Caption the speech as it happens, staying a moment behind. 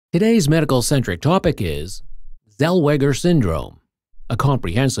Today's medical-centric topic is Zellweger Syndrome, a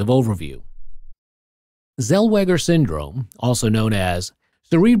comprehensive overview. Zellweger Syndrome, also known as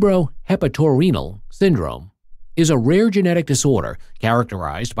cerebrohepatorenal syndrome, is a rare genetic disorder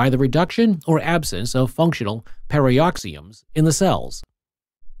characterized by the reduction or absence of functional peroxisomes in the cells.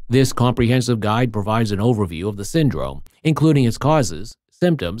 This comprehensive guide provides an overview of the syndrome, including its causes,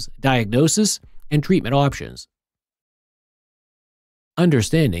 symptoms, diagnosis, and treatment options.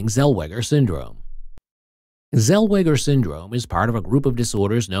 Understanding Zellweger Syndrome. Zellweger Syndrome is part of a group of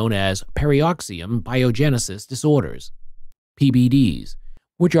disorders known as peroxisome biogenesis disorders, PBDs,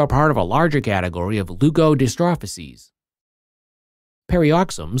 which are part of a larger category of leukodystrophies.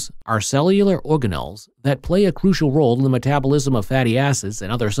 Peroxisomes are cellular organelles that play a crucial role in the metabolism of fatty acids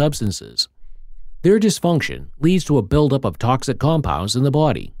and other substances. Their dysfunction leads to a buildup of toxic compounds in the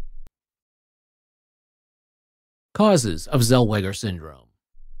body. Causes of Zellweger syndrome.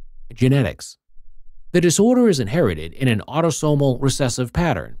 Genetics. The disorder is inherited in an autosomal recessive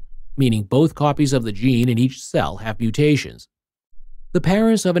pattern, meaning both copies of the gene in each cell have mutations. The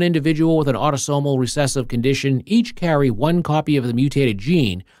parents of an individual with an autosomal recessive condition each carry one copy of the mutated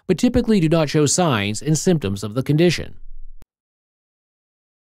gene, but typically do not show signs and symptoms of the condition.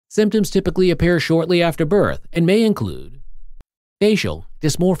 Symptoms typically appear shortly after birth and may include facial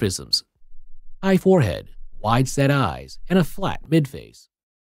dysmorphisms, high forehead, wide-set eyes, and a flat midface.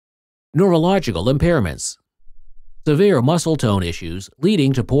 Neurological impairments. Severe muscle tone issues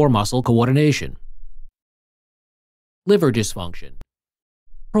leading to poor muscle coordination. Liver dysfunction.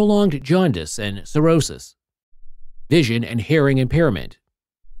 Prolonged jaundice and cirrhosis. Vision and hearing impairment.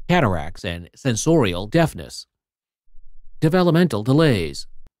 Cataracts and sensorial deafness. Developmental delays.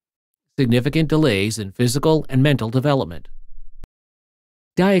 Significant delays in physical and mental development.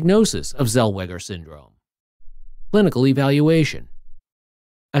 Diagnosis of Zellweger syndrome. Clinical evaluation.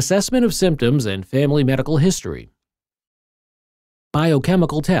 Assessment of symptoms and family medical history.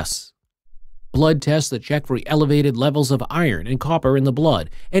 Biochemical tests. Blood tests that check for elevated levels of iron and copper in the blood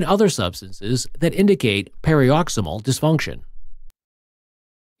and other substances that indicate peroxisomal dysfunction.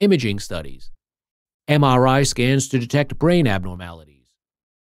 Imaging studies. MRI scans to detect brain abnormalities.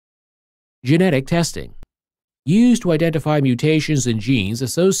 Genetic testing. Used to identify mutations in genes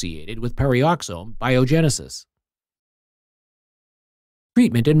associated with peroxisome biogenesis.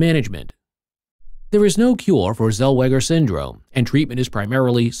 Treatment and management. There is no cure for Zellweger syndrome, and treatment is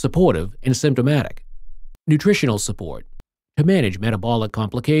primarily supportive and symptomatic. Nutritional support to manage metabolic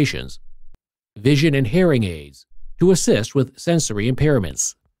complications. Vision and hearing aids to assist with sensory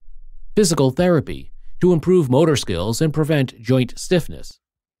impairments. Physical therapy to improve motor skills and prevent joint stiffness.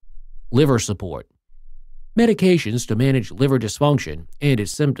 Liver support. Medications to manage liver dysfunction and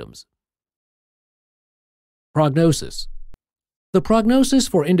its symptoms. Prognosis. The prognosis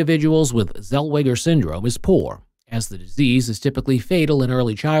for individuals with Zellweger syndrome is poor, as the disease is typically fatal in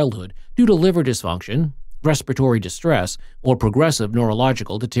early childhood due to liver dysfunction, respiratory distress, or progressive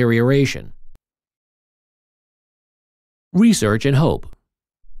neurological deterioration. Research and hope.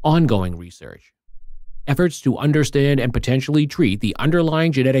 Ongoing research. Efforts to understand and potentially treat the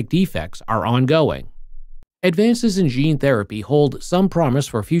underlying genetic defects are ongoing. Advances in gene therapy hold some promise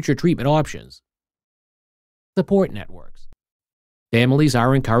for future treatment options. Support networks. Families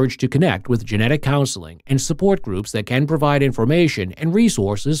are encouraged to connect with genetic counseling and support groups that can provide information and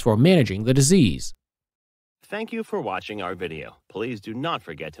resources for managing the disease. Thank you for watching our video. Please do not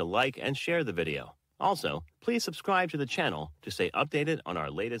forget to like and share the video. Also, please subscribe to the channel to stay updated on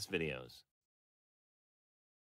our latest videos.